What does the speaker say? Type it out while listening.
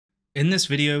In this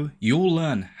video, you'll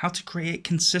learn how to create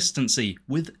consistency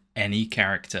with any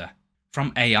character.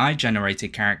 From AI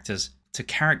generated characters to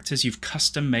characters you've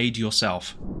custom made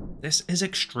yourself. This is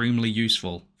extremely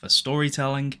useful for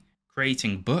storytelling,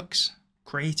 creating books,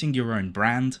 creating your own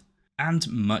brand, and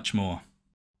much more.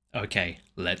 Okay,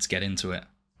 let's get into it.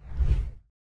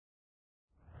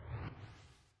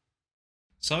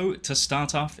 So to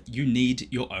start off, you need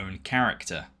your own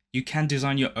character. You can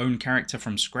design your own character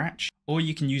from scratch, or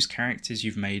you can use characters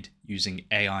you've made using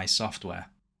AI software.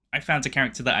 I found a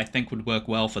character that I think would work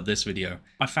well for this video.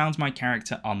 I found my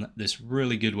character on this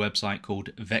really good website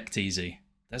called Vecteezy.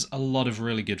 There's a lot of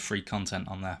really good free content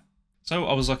on there. So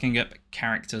I was looking up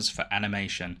characters for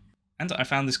animation, and I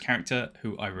found this character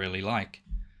who I really like.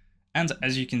 And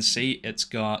as you can see, it's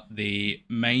got the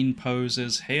main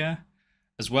poses here,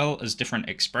 as well as different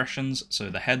expressions, so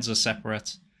the heads are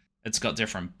separate. It's got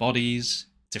different bodies,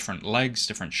 different legs,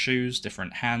 different shoes,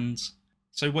 different hands.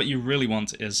 So what you really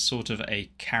want is sort of a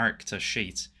character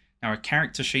sheet. Now a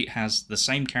character sheet has the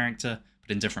same character, but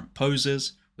in different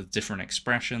poses, with different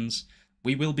expressions.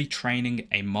 We will be training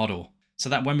a model, so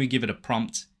that when we give it a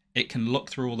prompt, it can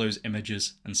look through all those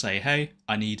images and say, hey,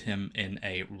 I need him in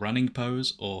a running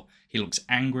pose, or he looks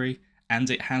angry,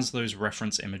 and it has those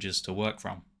reference images to work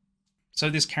from. So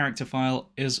this character file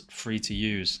is free to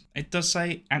use. It does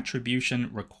say attribution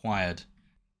required.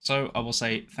 So I will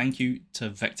say thank you to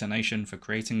Vector Nation for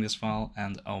creating this file,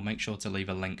 and I'll make sure to leave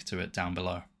a link to it down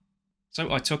below.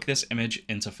 So I took this image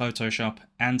into Photoshop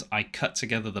and I cut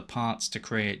together the parts to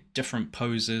create different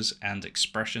poses and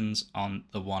expressions on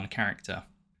the one character.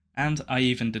 And I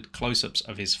even did close-ups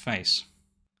of his face.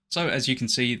 So as you can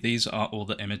see, these are all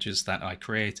the images that I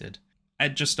created. I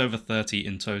had just over 30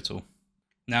 in total.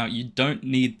 Now, you don't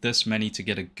need this many to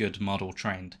get a good model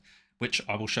trained, which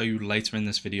I will show you later in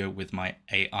this video with my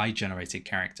AI generated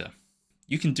character.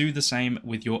 You can do the same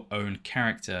with your own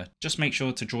character. Just make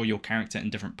sure to draw your character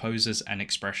in different poses and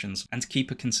expressions and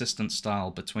keep a consistent style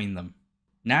between them.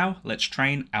 Now, let's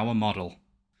train our model.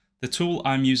 The tool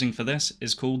I'm using for this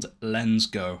is called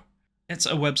Lensgo. It's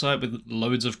a website with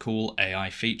loads of cool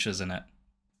AI features in it.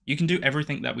 You can do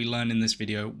everything that we learn in this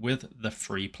video with the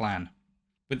free plan.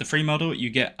 With the free model, you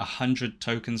get 100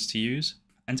 tokens to use,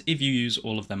 and if you use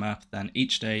all of them up, then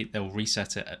each day they'll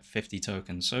reset it at 50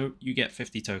 tokens, so you get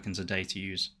 50 tokens a day to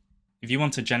use. If you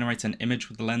want to generate an image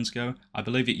with the Lensgo, I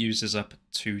believe it uses up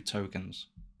 2 tokens.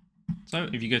 So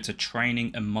if you go to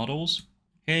Training and Models,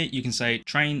 here you can say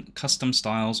Train custom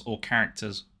styles or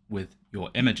characters with your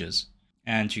images,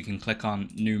 and you can click on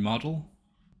New Model,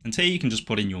 and here you can just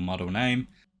put in your model name.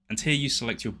 And here you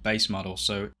select your base model,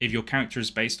 so if your character is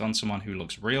based on someone who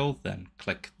looks real, then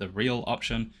click the real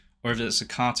option, or if it's a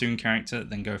cartoon character,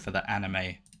 then go for the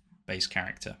anime base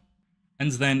character.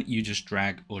 And then you just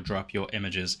drag or drop your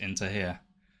images into here.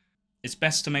 It's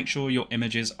best to make sure your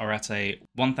images are at a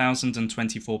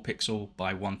 1024 pixel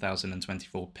by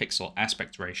 1024 pixel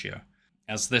aspect ratio,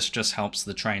 as this just helps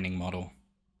the training model.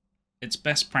 It's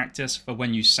best practice for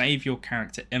when you save your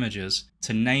character images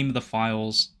to name the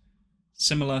files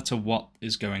similar to what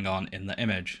is going on in the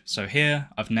image. So here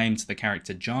I've named the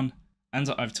character John, and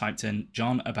I've typed in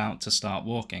John about to start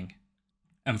walking.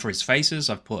 And for his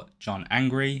faces, I've put John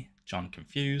angry, John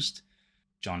confused,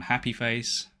 John happy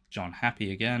face, John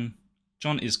happy again,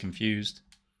 John is confused.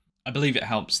 I believe it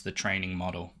helps the training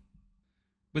model.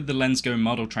 With the Lensgo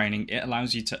model training, it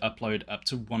allows you to upload up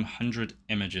to 100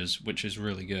 images, which is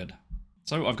really good.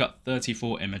 So I've got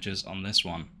 34 images on this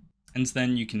one. And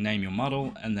then you can name your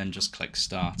model and then just click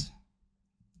Start.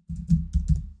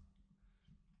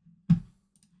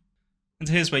 And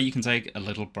here's where you can take a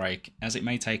little break, as it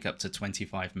may take up to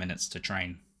 25 minutes to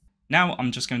train. Now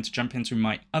I'm just going to jump into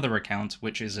my other account,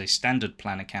 which is a standard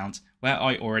plan account, where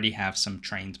I already have some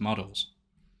trained models.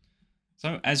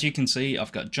 So as you can see,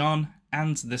 I've got John,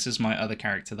 and this is my other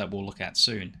character that we'll look at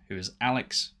soon, who is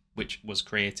Alex, which was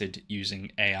created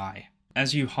using AI.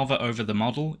 As you hover over the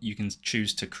model, you can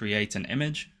choose to create an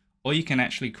image, or you can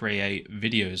actually create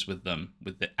videos with them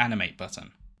with the animate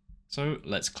button. So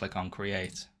let's click on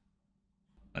create.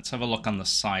 Let's have a look on the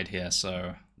side here.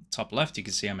 So top left, you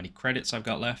can see how many credits I've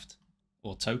got left,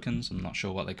 or tokens, I'm not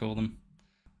sure what they call them.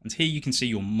 And here you can see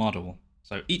your model.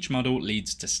 So each model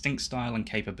leads distinct style and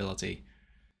capability.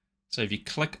 So if you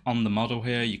click on the model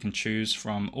here, you can choose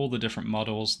from all the different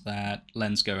models that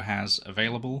Lensgo has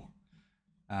available.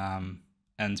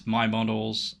 And my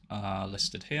models are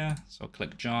listed here, so I'll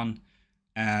click John,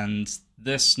 and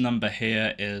this number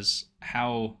here is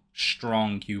how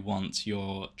strong you want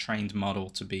your trained model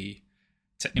to be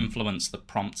to influence the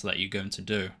prompt that you're going to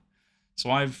do.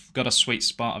 So I've got a sweet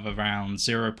spot of around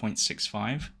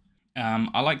 0.65,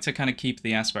 I like to kind of keep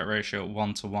the aspect ratio at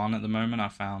 1:1 at the moment. I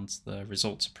found the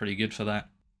results are pretty good for that.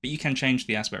 But you can change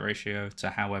the aspect ratio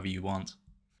to however you want.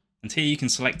 And here you can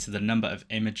select the number of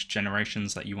image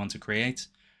generations that you want to create.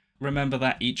 Remember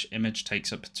that each image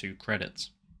takes up 2 credits.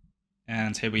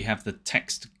 And here we have the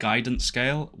text guidance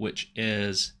scale, which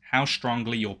is how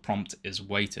strongly your prompt is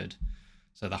weighted.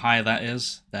 So the higher that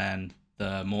is, then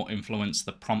the more influence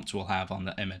the prompt will have on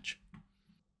the image.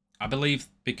 I believe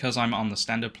because I'm on the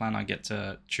standard plan, I get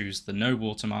to choose the no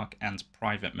watermark and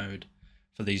private mode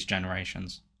for these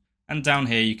generations. And down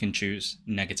here you can choose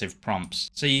negative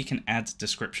prompts, so you can add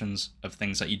descriptions of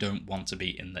things that you don't want to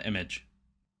be in the image.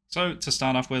 So to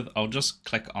start off with, I'll just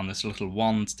click on this little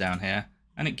wand down here,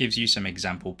 and it gives you some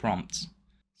example prompts.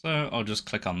 So I'll just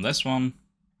click on this one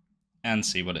and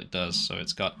see what it does. So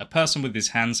it's got a person with his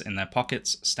hands in their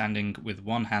pockets, standing with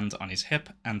one hand on his hip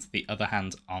and the other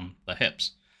hand on the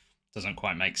hips. Doesn't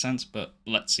quite make sense, but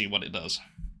let's see what it does.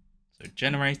 So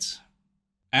generate,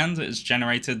 and it's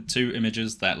generated 2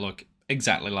 images that look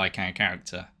exactly like our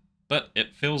character, but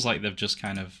it feels like they've just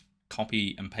kind of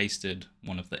copy and pasted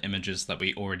one of the images that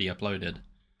we already uploaded.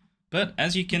 But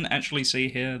as you can actually see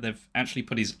here, they've actually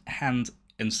put his hand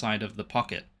inside of the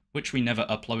pocket, which we never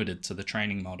uploaded to the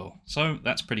training model, so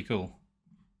that's pretty cool.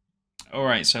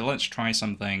 Alright, so let's try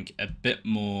something a bit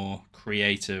more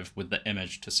creative with the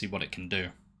image to see what it can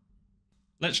do.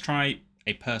 Let's try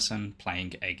a person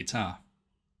playing a guitar.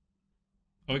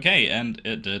 Okay, and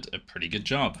it did a pretty good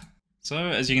job. So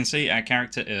as you can see, our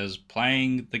character is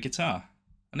playing the guitar,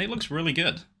 and it looks really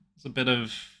good. There's a bit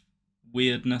of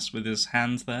weirdness with his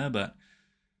hands there, but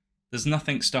there's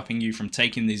nothing stopping you from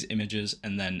taking these images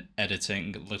and then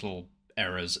editing little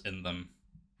errors in them.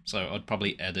 So I'd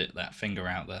probably edit that finger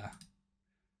out there.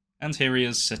 And here he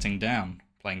is sitting down,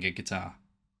 playing a guitar.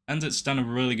 And it's done a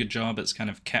really good job. It's kind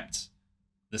of kept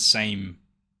the same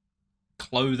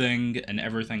clothing and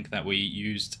everything that we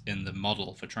used in the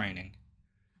model for training.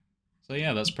 So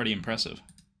yeah, that's pretty impressive.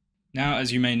 Now,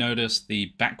 as you may notice,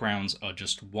 the backgrounds are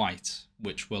just white,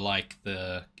 which were like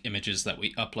the images that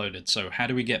we uploaded. So how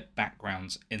do we get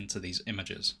backgrounds into these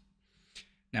images?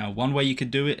 Now, one way you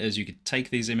could do it is you could take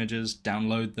these images,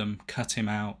 download them, cut him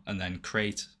out, and then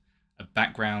create a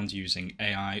background using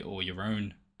AI or your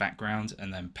own background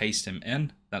and then paste him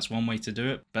in. That's one way to do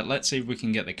it. But let's see if we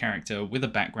can get the character with a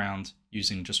background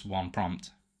using just one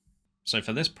prompt. So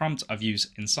for this prompt, I've used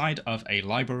inside of a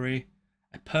library,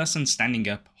 a person standing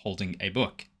up holding a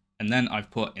book. And then I've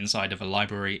put inside of a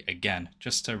library again,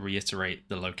 just to reiterate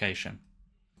the location.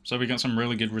 So we got some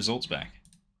really good results back.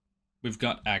 We've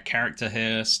got our character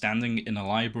here standing in a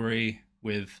library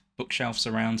with bookshelves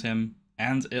around him,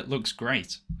 and it looks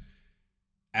great.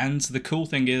 And the cool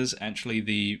thing is, actually,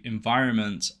 the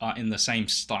environments are in the same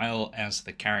style as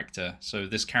the character. So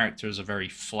this character is a very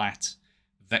flat,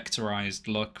 vectorized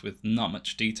look with not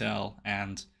much detail,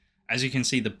 and as you can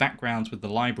see, the background with the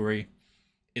library,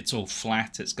 it's all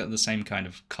flat, it's got the same kind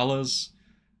of colors.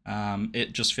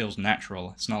 It just feels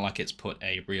natural. It's not like it's put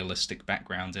a realistic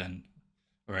background in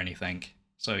or anything.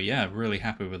 So yeah, really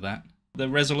happy with that. The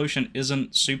resolution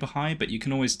isn't super high, but you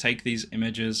can always take these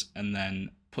images and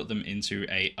then put them into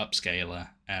a upscaler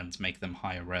and make them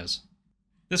higher res.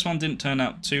 This one didn't turn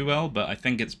out too well, but I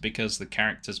think it's because the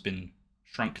character's been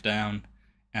shrunk down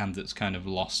and it's kind of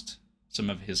lost some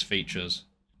of his features.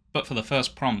 But for the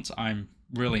first prompt, I'm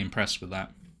really impressed with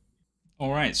that.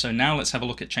 Alright, so now let's have a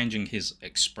look at changing his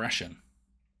expression.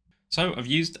 So I've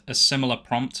used a similar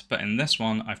prompt, but in this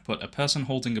one I've put a person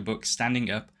holding a book standing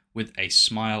up with a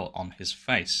smile on his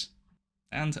face.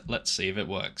 And let's see if it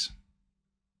works.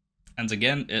 And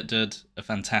again, it did a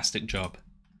fantastic job.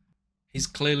 He's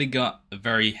clearly got a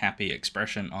very happy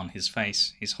expression on his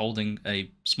face. He's holding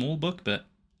a small book, but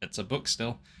it's a book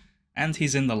still. And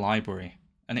he's in the library.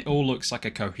 And it all looks like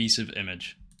a cohesive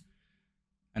image.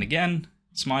 And again,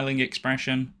 smiling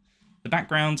expression. The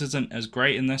background isn't as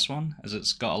great in this one, as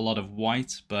it's got a lot of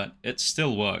white, but it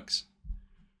still works.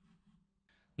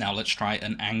 Now let's try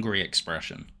an angry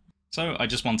expression. So I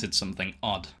just wanted something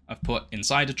odd. I've put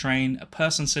inside a train, a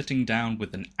person sitting down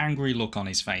with an angry look on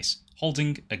his face,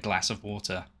 holding a glass of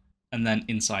water, and then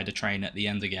inside a train at the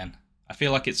end again. I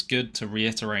feel like it's good to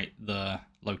reiterate the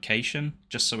location,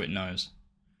 just so it knows.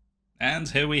 And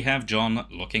here we have John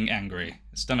looking angry.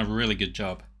 It's done a really good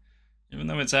job. Even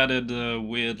though it's added a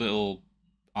weird little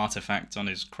artifact on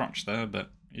his crotch there, but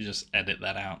you just edit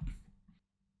that out.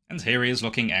 And here he is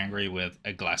looking angry with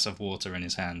a glass of water in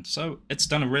his hand. So it's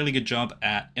done a really good job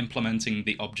at implementing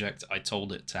the object I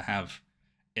told it to have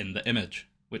in the image,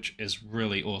 which is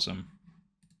really awesome.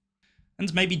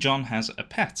 And maybe John has a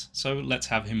pet, so let's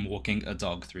have him walking a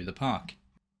dog through the park.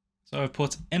 So I've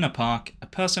put in a park, a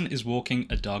person is walking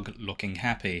a dog looking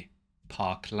happy.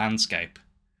 Park landscape.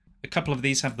 A couple of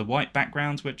these have the white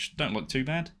backgrounds, which don't look too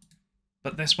bad.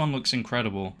 But this one looks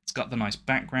incredible. It's got the nice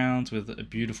background with a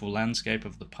beautiful landscape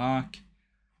of the park,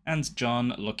 and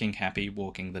John looking happy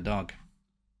walking the dog.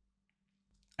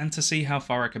 And to see how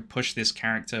far I could push this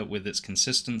character with its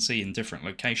consistency in different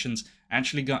locations, I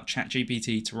actually got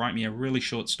ChatGPT to write me a really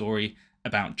short story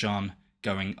about John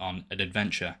going on an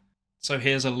adventure. So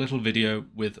here's a little video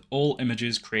with all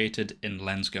images created in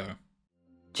Lensgo.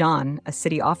 John, a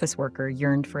city office worker,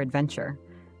 yearned for adventure.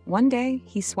 One day,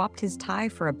 he swapped his tie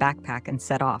for a backpack and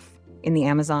set off. In the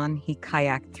Amazon, he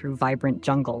kayaked through vibrant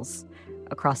jungles.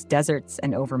 Across deserts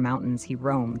and over mountains, he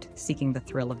roamed, seeking the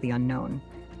thrill of the unknown.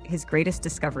 His greatest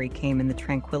discovery came in the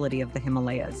tranquility of the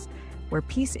Himalayas, where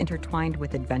peace intertwined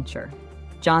with adventure.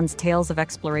 John's tales of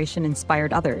exploration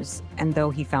inspired others, and though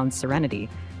he found serenity,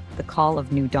 the call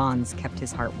of new dawns kept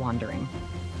his heart wandering.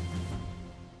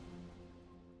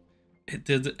 It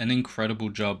did an incredible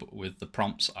job with the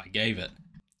prompts I gave it.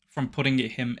 From putting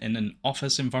him in an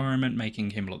office environment,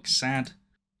 making him look sad,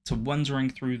 to wandering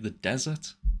through the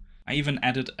desert. I even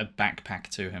added a backpack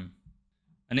to him.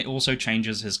 And it also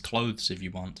changes his clothes if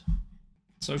you want.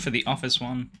 So for the office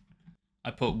one,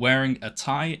 I put wearing a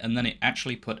tie, and then it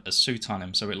actually put a suit on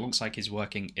him, so it looks like he's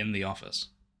working in the office.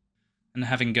 And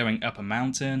having going up a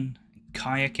mountain,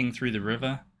 kayaking through the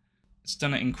river, it's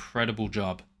done an incredible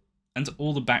job. And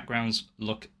all the backgrounds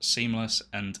look seamless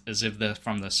and as if they're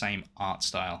from the same art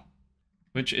style,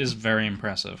 which is very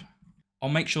impressive. I'll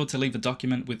make sure to leave a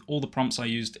document with all the prompts I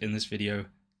used in this video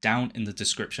down in the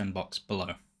description box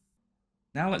below.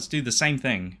 Now let's do the same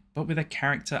thing, but with a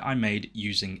character I made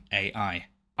using AI.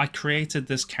 I created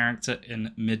this character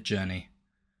in MidJourney.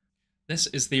 This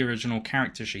is the original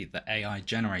character sheet that AI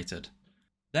generated.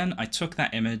 Then I took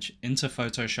that image into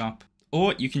Photoshop,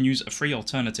 or you can use a free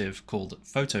alternative called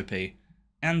Photopea,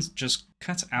 and just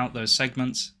cut out those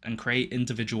segments and create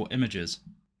individual images.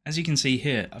 As you can see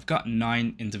here, I've got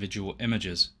 9 individual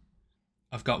images.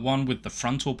 I've got one with the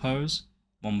frontal pose,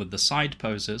 one with the side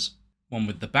poses, one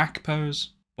with the back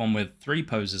pose, one with 3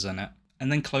 poses in it,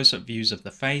 and then close-up views of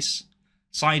the face,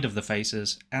 side of the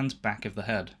faces, and back of the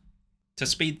head. To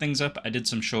speed things up, I did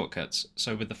some shortcuts.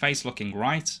 So with the face looking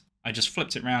right, I just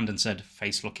flipped it around and said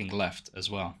face looking left as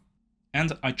well.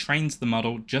 And I trained the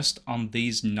model just on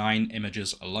these 9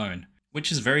 images alone,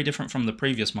 which is very different from the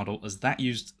previous model as that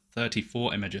used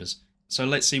 34 images. So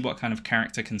let's see what kind of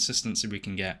character consistency we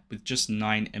can get with just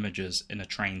 9 images in a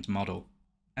trained model.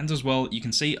 And as well, you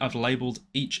can see I've labeled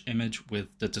each image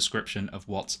with the description of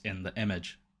what's in the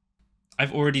image.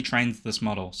 I've already trained this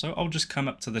model, so I'll just come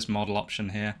up to this model option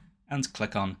here and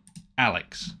click on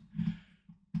Alex.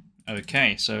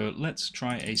 Okay, so let's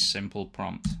try a simple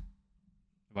prompt.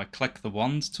 If I click the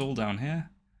wand tool down here,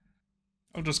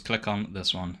 I'll just click on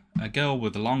this one. A girl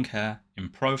with long hair, in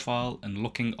profile and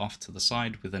looking off to the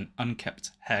side with an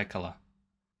unkempt hair color.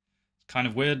 Kind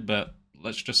of weird, but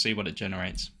let's just see what it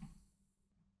generates.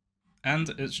 And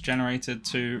it's generated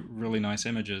 2 really nice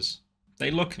images.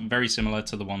 They look very similar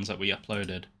to the ones that we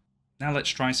uploaded. Now let's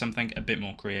try something a bit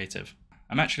more creative.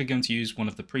 I'm actually going to use one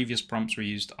of the previous prompts we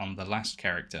used on the last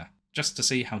character, just to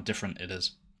see how different it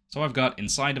is. So I've got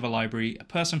inside of a library, a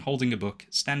person holding a book,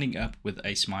 standing up with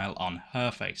a smile on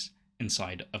her face,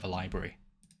 inside of a library.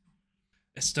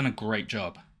 It's done a great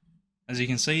job. As you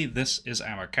can see, this is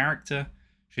our character.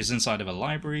 She's inside of a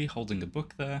library, holding a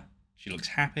book there. She looks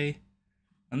happy.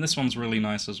 And this one's really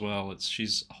nice as well.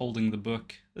 She's holding the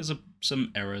book. There's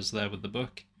some errors there with the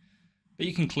book, but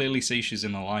you can clearly see she's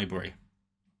in a library.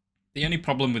 The only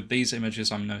problem with these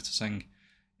images I'm noticing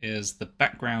is the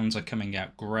backgrounds are coming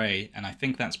out grey, and I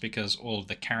think that's because all of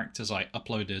the characters I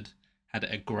uploaded had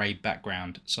a grey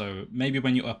background. So maybe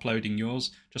when you're uploading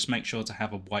yours, just make sure to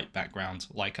have a white background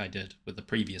like I did with the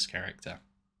previous character.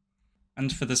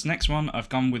 And for this next one, I've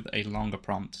gone with a longer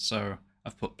prompt. So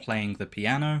I've put playing the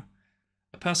piano.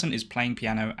 A person is playing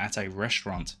piano at a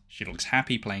restaurant. She looks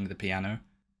happy playing the piano.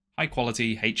 High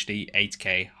quality, HD,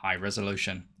 8K, high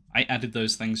resolution. I added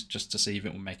those things just to see if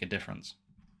it will make a difference.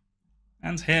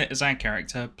 And here is our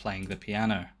character playing the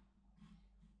piano.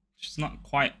 She's not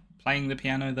quite playing the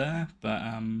piano there, but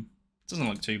it doesn't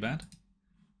look too bad.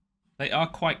 They are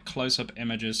quite close-up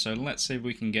images, so let's see if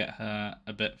we can get her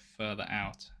a bit further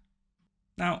out.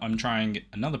 Now I'm trying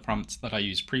another prompt that I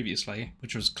used previously,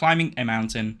 which was climbing a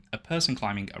mountain, a person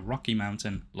climbing a rocky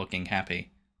mountain, looking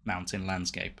happy, mountain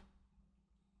landscape.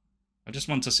 I just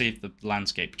want to see if the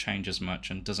landscape changes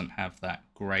much and doesn't have that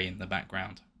grey in the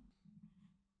background.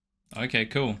 Okay,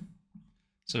 cool.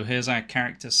 So here's our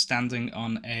character standing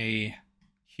on a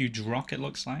huge rock, it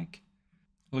looks like.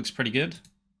 Looks pretty good.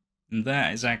 And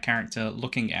there is our character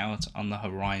looking out on the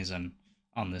horizon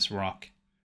on this rock.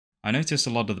 I noticed a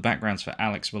lot of the backgrounds for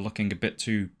Alex were looking a bit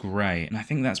too grey, and I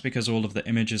think that's because all of the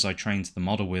images I trained the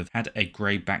model with had a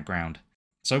grey background.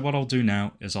 So what I'll do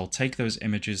now is I'll take those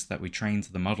images that we trained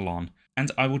the model on,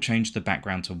 and I will change the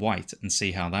background to white and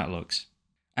see how that looks.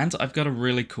 And I've got a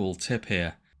really cool tip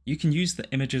here. You can use the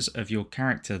images of your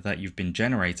character that you've been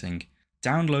generating,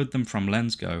 download them from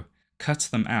Lensgo, cut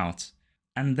them out,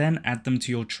 and then add them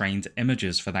to your trained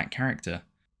images for that character.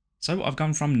 So I've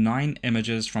gone from 9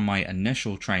 images from my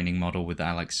initial training model with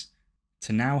Alex,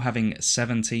 to now having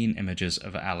 17 images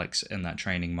of Alex in that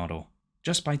training model,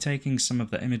 just by taking some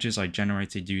of the images I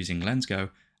generated using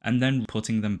Lensgo and then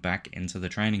putting them back into the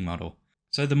training model.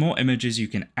 So the more images you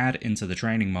can add into the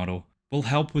training model will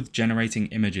help with generating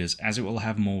images, as it will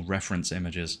have more reference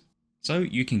images. So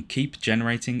you can keep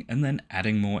generating and then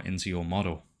adding more into your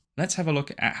model. Let's have a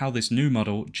look at how this new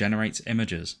model generates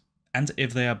images, and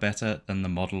if they are better than the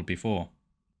model before.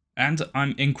 And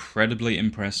I'm incredibly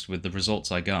impressed with the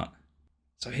results I got.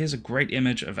 So here's a great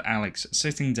image of Alex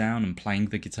sitting down and playing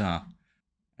the guitar.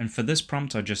 And for this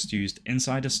prompt I just used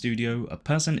inside a studio, a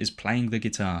person is playing the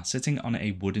guitar, sitting on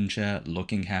a wooden chair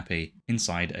looking happy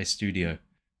inside a studio.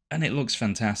 And it looks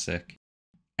fantastic.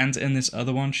 And in this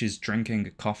other one she's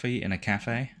drinking coffee in a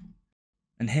cafe.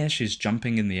 And here she's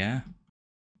jumping in the air,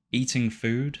 eating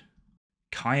food,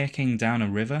 kayaking down a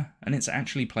river, and it's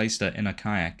actually placed her in a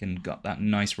kayak and got that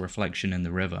nice reflection in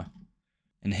the river.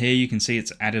 And here you can see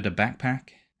it's added a backpack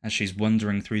as she's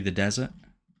wandering through the desert.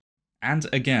 And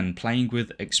again, playing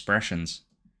with expressions.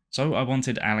 So I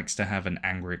wanted Alex to have an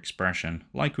angry expression,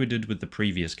 like we did with the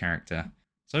previous character.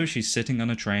 So she's sitting on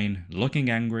a train, looking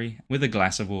angry, with a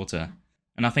glass of water.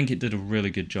 And I think it did a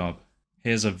really good job.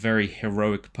 Here's a very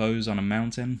heroic pose on a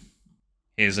mountain.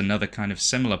 Here's another kind of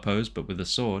similar pose, but with a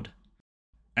sword.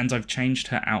 And I've changed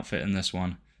her outfit in this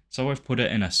one, so I've put her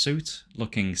in a suit,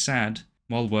 looking sad,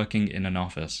 while working in an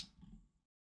office.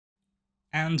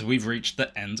 And we've reached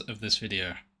the end of this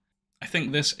video. I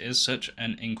think this is such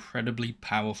an incredibly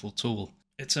powerful tool.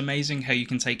 It's amazing how you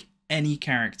can take any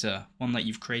character, one that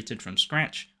you've created from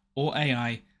scratch, or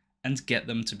AI, and get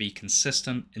them to be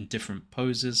consistent in different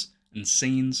poses and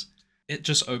scenes. It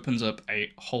just opens up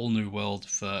a whole new world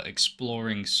for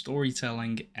exploring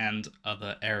storytelling and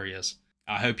other areas.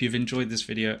 I hope you've enjoyed this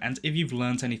video, and if you've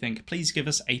learned anything, please give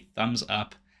us a thumbs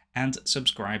up and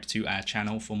subscribe to our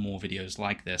channel for more videos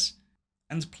like this.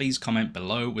 And please comment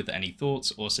below with any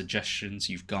thoughts or suggestions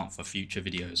you've got for future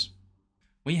videos.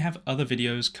 We have other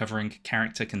videos covering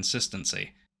character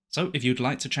consistency, so if you'd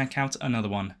like to check out another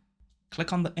one,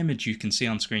 click on the image you can see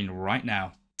on screen right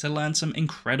now to learn some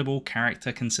incredible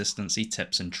character consistency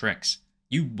tips and tricks.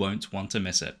 You won't want to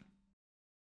miss it.